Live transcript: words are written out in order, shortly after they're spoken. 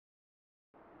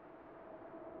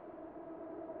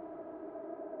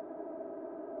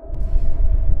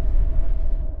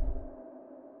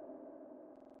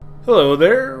Hello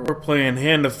there, we're playing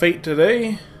Hand of Fate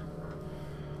today.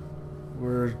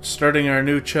 We're starting our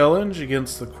new challenge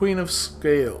against the Queen of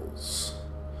Scales.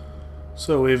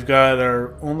 So we've got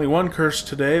our only one curse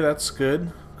today, that's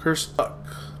good. Cursed Luck.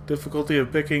 Difficulty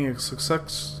of picking a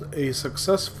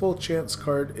successful chance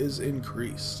card is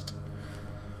increased.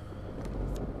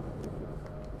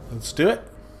 Let's do it.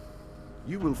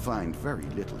 You will find very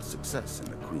little success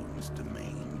in the Queen's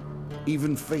domain.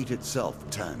 Even fate itself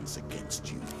turns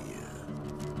against you here.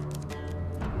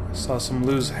 I saw some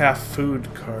lose half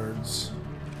food cards.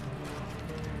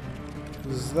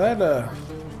 Is that a...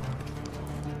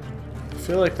 I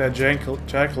feel like that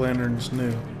jack-o'-lantern's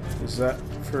new. Is that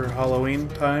for Halloween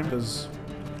time? Does...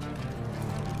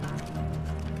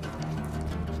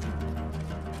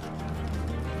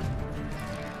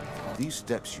 These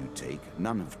steps you take,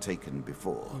 none have taken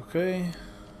before. Okay.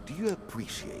 Do you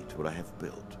appreciate what I have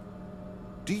built?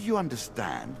 Do you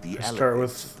understand the I start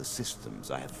elements with, of the systems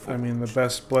I have forged? I mean, the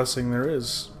best blessing there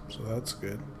is, so that's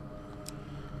good.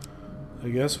 I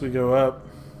guess we go up.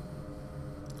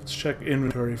 Let's check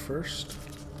inventory first.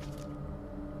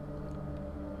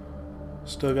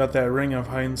 Still got that Ring of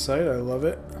Hindsight, I love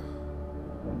it.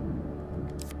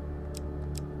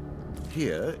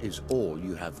 Here is all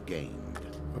you have gained.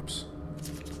 Whoops.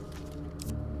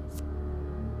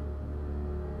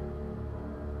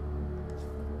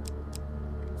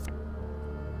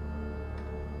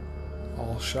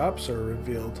 All shops are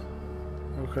revealed.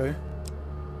 Okay.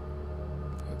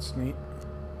 That's neat.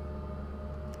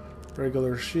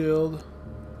 Regular shield.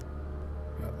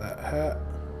 Got that hat.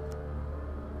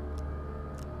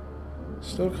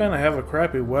 Still kind of have a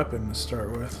crappy weapon to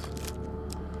start with.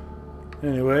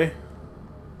 Anyway.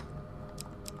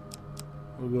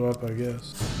 We'll go up, I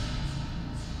guess.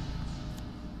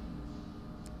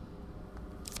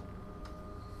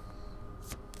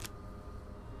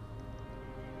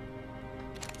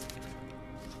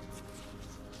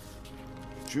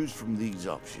 Choose from these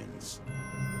options.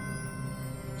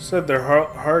 Said they're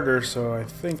harder, so I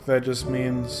think that just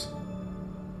means...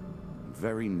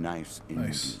 Very nice indeed.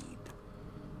 Nice.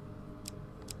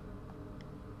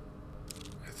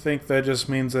 I think that just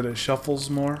means that it shuffles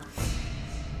more.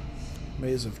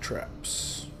 Maze of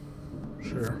Traps.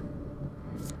 Sure.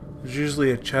 There's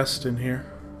usually a chest in here.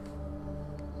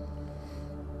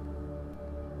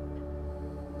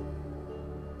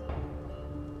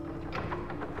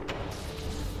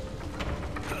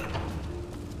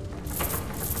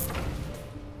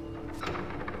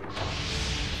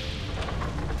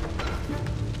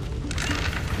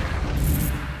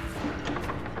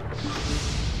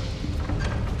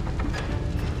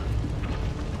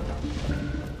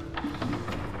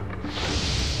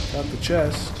 Got the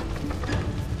chest.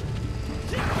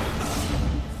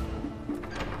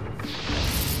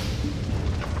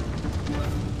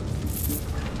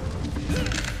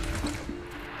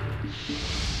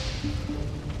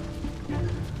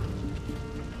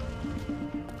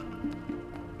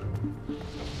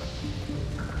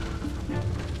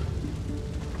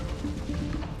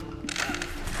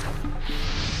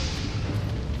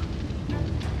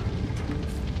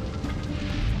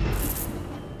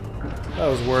 That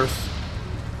was worth.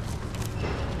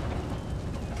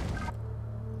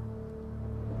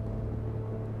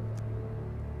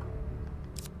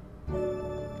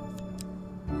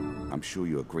 I'm sure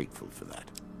you are grateful for that.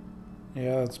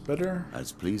 Yeah, that's better.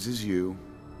 As pleases you.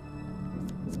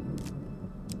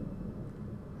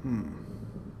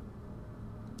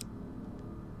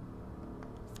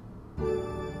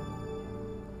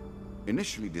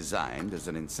 Initially designed as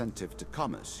an incentive to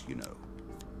commerce, you know.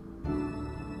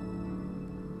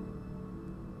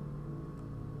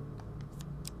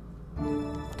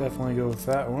 Definitely go with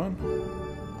that one.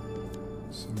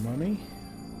 Some money.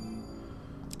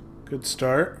 Good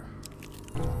start.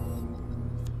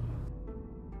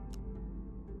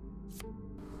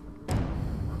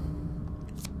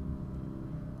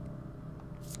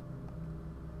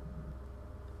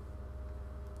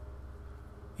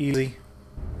 Easy.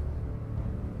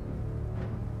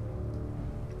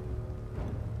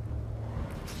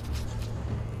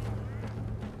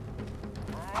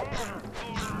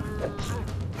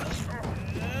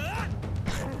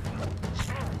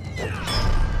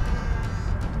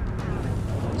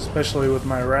 Especially with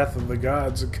my Wrath of the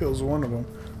Gods, it kills one of them.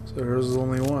 So there's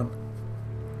only one.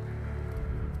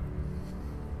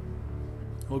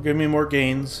 Will give me more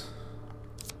gains.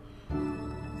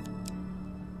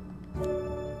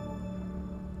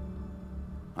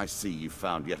 I see you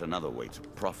found yet another way to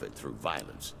profit through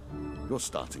violence. You're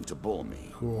starting to bore me.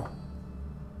 Cool.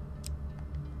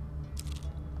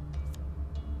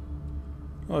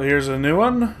 Well, here's a new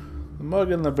one. The Mug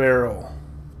in the Barrel.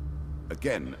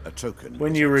 Again, a token.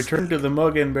 When you return to the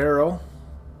mug and barrel,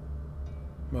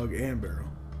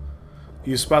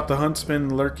 you spot the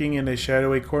huntsman lurking in a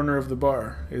shadowy corner of the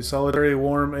bar. A solitary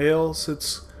warm ale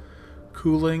sits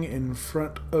cooling in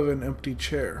front of an empty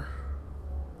chair.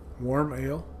 Warm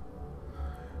ale?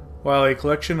 While a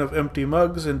collection of empty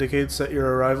mugs indicates that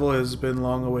your arrival has been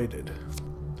long awaited.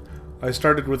 I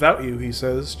started without you, he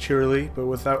says, cheerily, but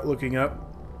without looking up.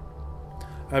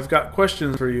 I've got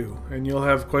questions for you, and you'll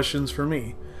have questions for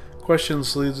me.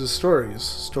 Questions lead to stories.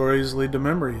 Stories lead to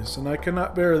memories, and I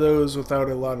cannot bear those without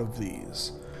a lot of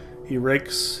these. He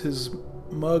rakes his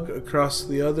mug across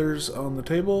the others on the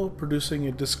table, producing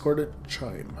a discordant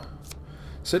chime.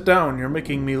 Sit down, you're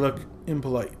making me look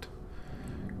impolite.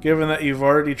 Given that you've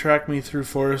already tracked me through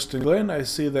forest and glen, I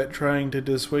see that trying to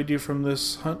dissuade you from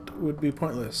this hunt would be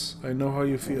pointless. I know how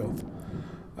you feel.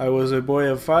 I was a boy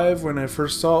of 5 when I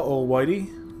first saw old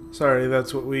Whitey. Sorry,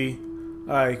 that's what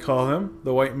I call him,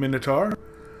 the White Minotaur.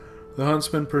 The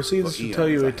huntsman proceeds to tell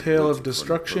you a tale of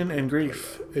destruction and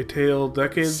grief, a tale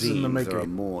decades in the making. There are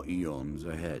more eons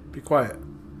ahead. Be quiet.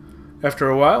 After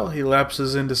a while, he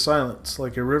lapses into silence,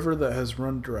 like a river that has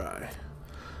run dry.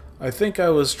 I think I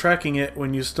was tracking it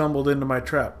when you stumbled into my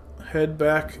trap. Head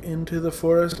back into the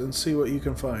forest and see what you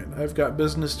can find. I've got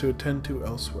business to attend to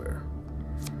elsewhere.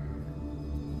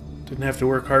 Didn't have to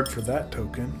work hard for that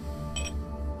token.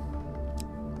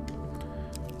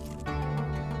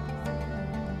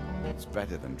 It's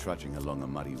better than trudging along a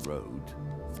muddy road.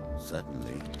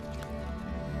 Certainly.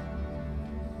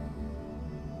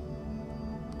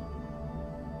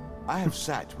 I have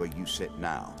sat where you sit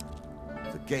now.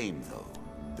 The game, though.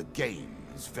 The game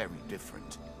is very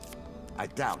different. I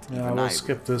doubt even we'll I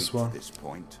skip would this reach one. This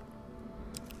point.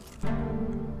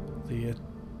 The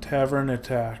tavern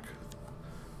attack.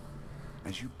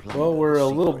 As you play Well, we're a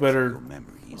little secrets better of your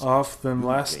memories, off than you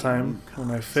last gain time new when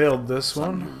I cards. failed this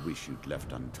Some one. you wish you'd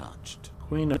left untouched.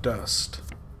 Queen of Dust.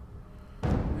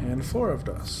 And 4 of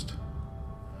Dust.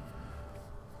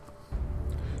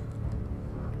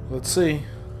 Let's see.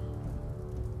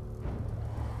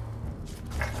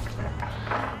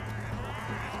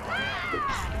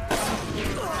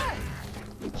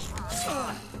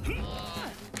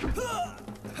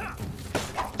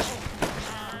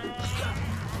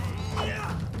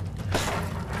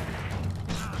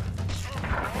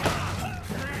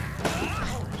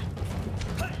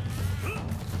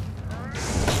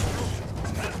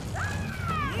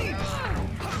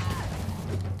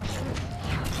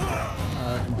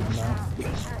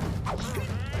 Come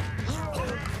on now.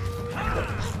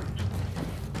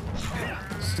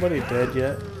 Somebody dead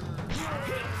yet?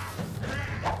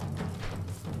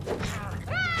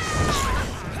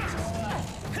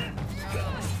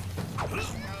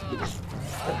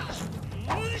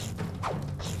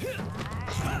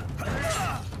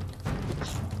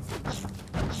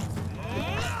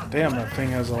 Damn, that thing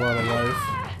has a lot of life.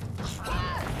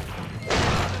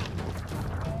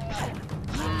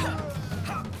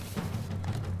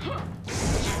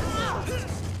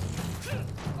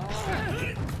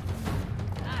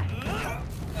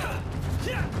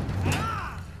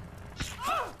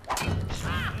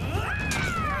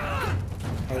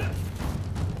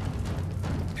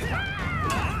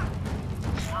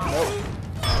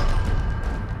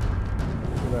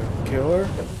 Did I kill her?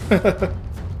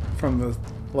 From the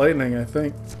lightning, I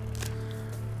think.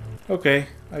 Okay,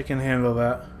 I can handle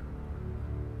that.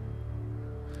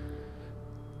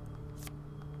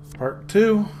 Part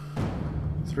 2.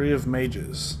 3 of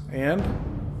Mages.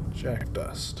 And Jack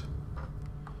Dust.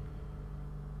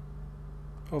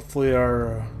 Hopefully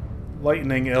our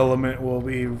lightning element will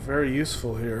be very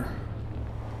useful here.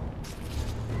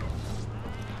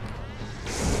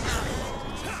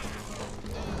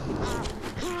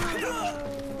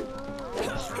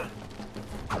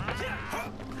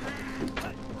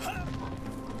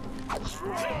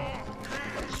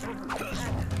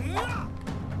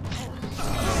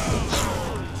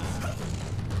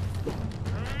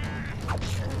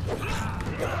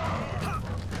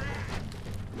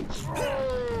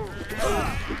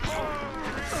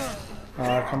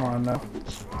 Come on now.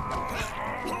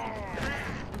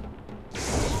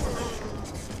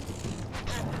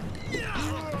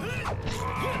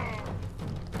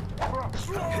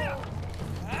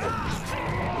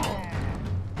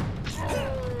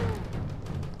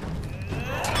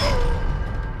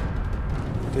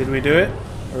 Did we do it?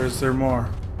 Or is there more?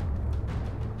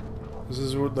 This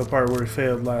is the part where we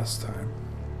failed last time.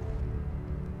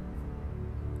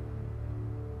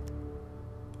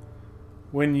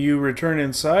 When you return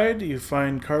inside, you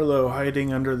find Carlo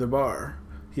hiding under the bar.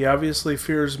 He obviously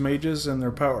fears mages and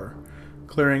their power.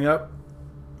 Clearing up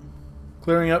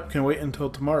Clearing up can wait until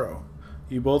tomorrow.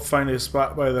 You both find a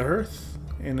spot by the hearth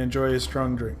and enjoy a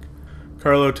strong drink.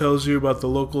 Carlo tells you about the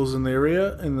locals in the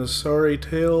area and the sorry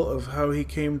tale of how he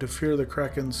came to fear the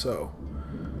Kraken so.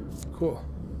 Cool.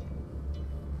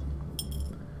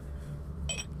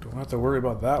 Don't have to worry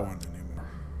about that one anymore.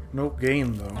 No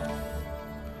game though.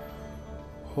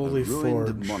 Holy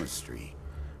Forge. Monastery.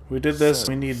 We did this,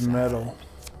 we need metal.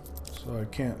 So I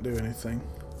can't do anything.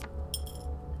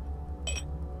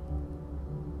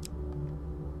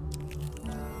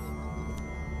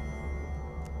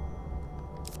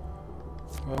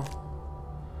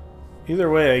 Well, either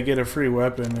way I get a free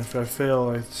weapon. If I fail,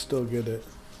 I still get it.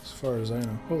 As far as I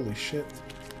know. Holy shit.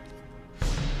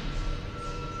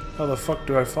 How the fuck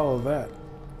do I follow that?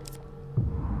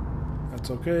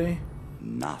 That's okay.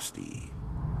 Nasty.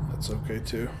 That's okay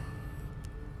too.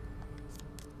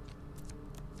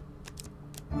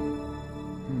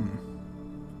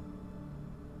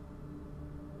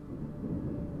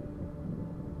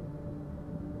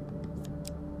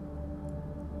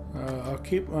 I'll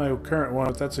keep my current one,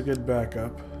 but that's a good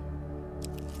backup.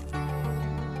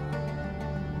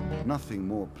 Nothing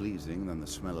more pleasing than the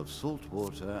smell of salt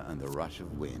water and the rush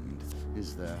of wind,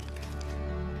 is there?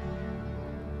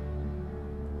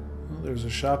 Well, there's a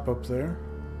shop up there.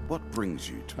 What brings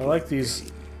you to I like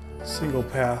these single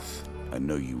path. I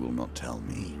know you will not tell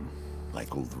me.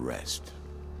 Like all the rest,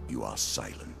 you are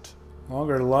silent.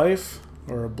 Longer life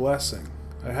or a blessing?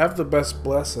 I have the best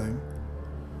blessing.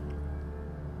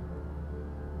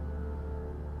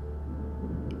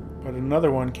 But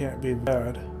another one can't be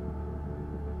bad.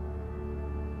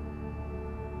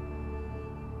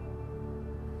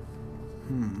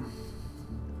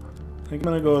 I think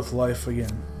I'm gonna go with life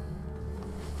again.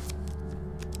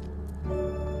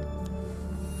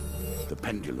 The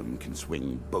pendulum can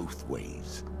swing both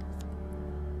ways.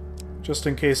 Just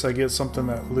in case I get something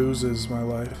that loses my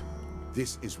life.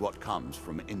 This is what comes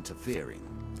from interfering.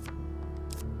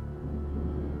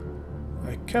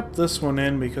 I kept this one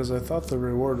in because I thought the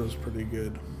reward was pretty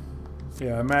good.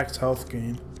 Yeah, max health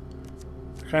gain.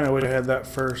 I kind of wish I had that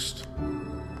first.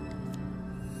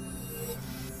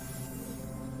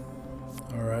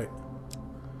 Alright.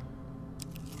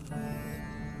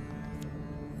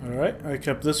 Alright, I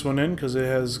kept this one in because it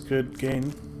has good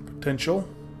gain potential.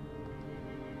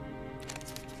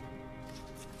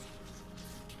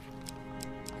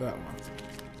 That one.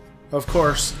 Of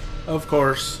course. Of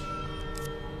course.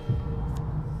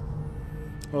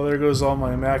 Well, there goes all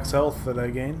my max health that I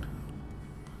gained.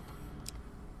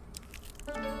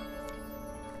 I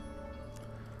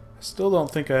still don't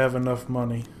think I have enough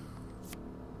money.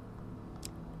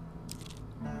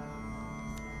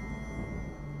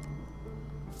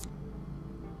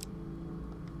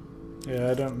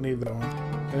 Yeah, I don't need that one.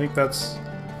 I think that's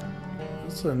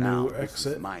a Now, new this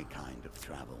exit. is my kind of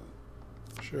travel.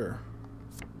 Sure.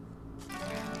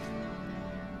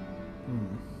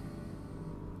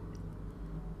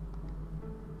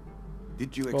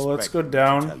 Did you Well, let's expect go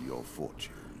down. to tell your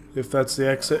fortune? If that's the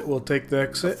exit, we'll take the A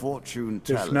exit. fortune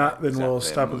If not, then tellers we'll at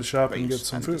their stop at the most shop and get base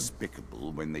some food.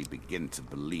 Despicable when they begin to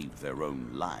believe their own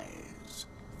lies.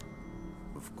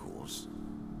 Of course,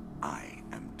 I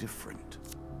am different.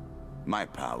 My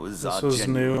powers This are was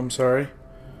genuine. new, I'm sorry.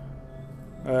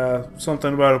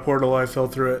 Something about a portal, I fell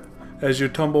through it. As you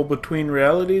tumble between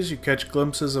realities, you catch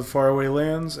glimpses of faraway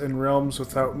lands and realms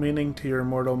without meaning to your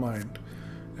mortal mind.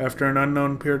 After an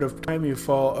unknown period of time, you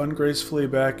fall ungracefully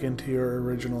back into your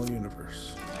original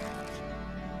universe.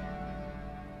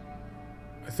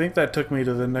 I think that took me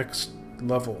to the next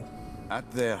level.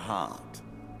 At their heart,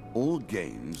 all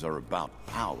games are about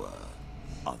power,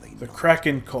 are they The not?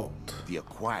 Kraken Cult. The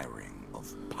acquiring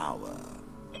of power.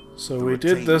 So The we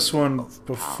did this retaining one of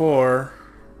before,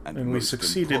 And and we most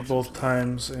succeeded both importantly,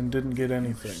 times and didn't get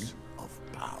anything. of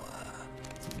power.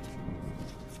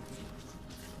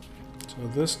 So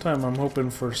this time I'm hoping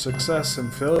for success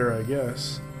and failure, I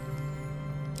guess.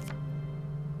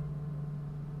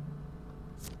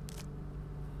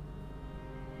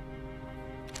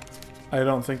 I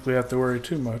don't think we have to worry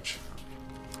too much.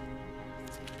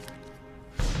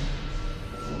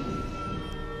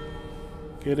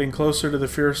 Getting closer to the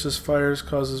fiercest fires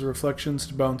causes reflections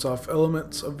to bounce off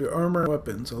elements of your armor and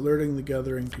weapons, alerting the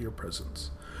gathering to your presence.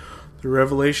 The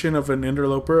revelation of an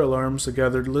interloper alarms the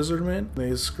gathered lizardmen.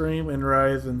 They scream and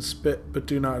writhe and spit, but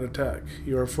do not attack.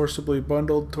 You are forcibly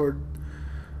bundled toward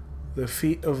the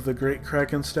feet of the great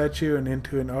Kraken statue and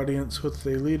into an audience with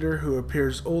a leader who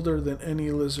appears older than any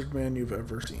lizardman you've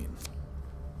ever seen.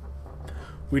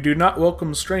 We do not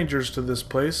welcome strangers to this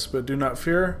place, but do not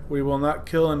fear, we will not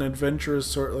kill an adventurous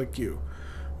sort like you.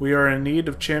 We are in need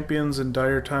of champions in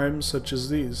dire times such as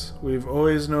these. We've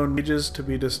always known mages to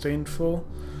be disdainful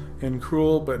and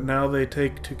cruel, but now they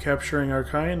take to capturing our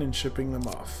kind and shipping them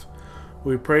off.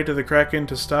 We pray to the Kraken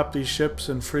to stop these ships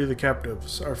and free the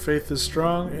captives. Our faith is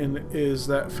strong, and it is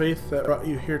that faith that brought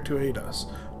you here to aid us.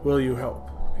 Will you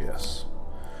help? Yes.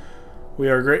 We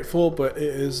are grateful, but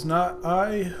it is not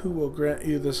I who will grant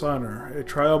you this honor. A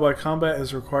trial by combat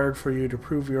is required for you to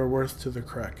prove your worth to the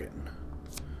Kraken.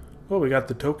 Well, we got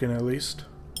the token at least.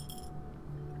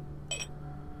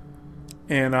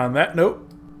 And on that note,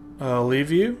 I'll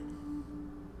leave you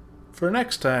for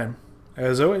next time.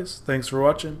 As always, thanks for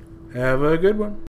watching. Have a good one.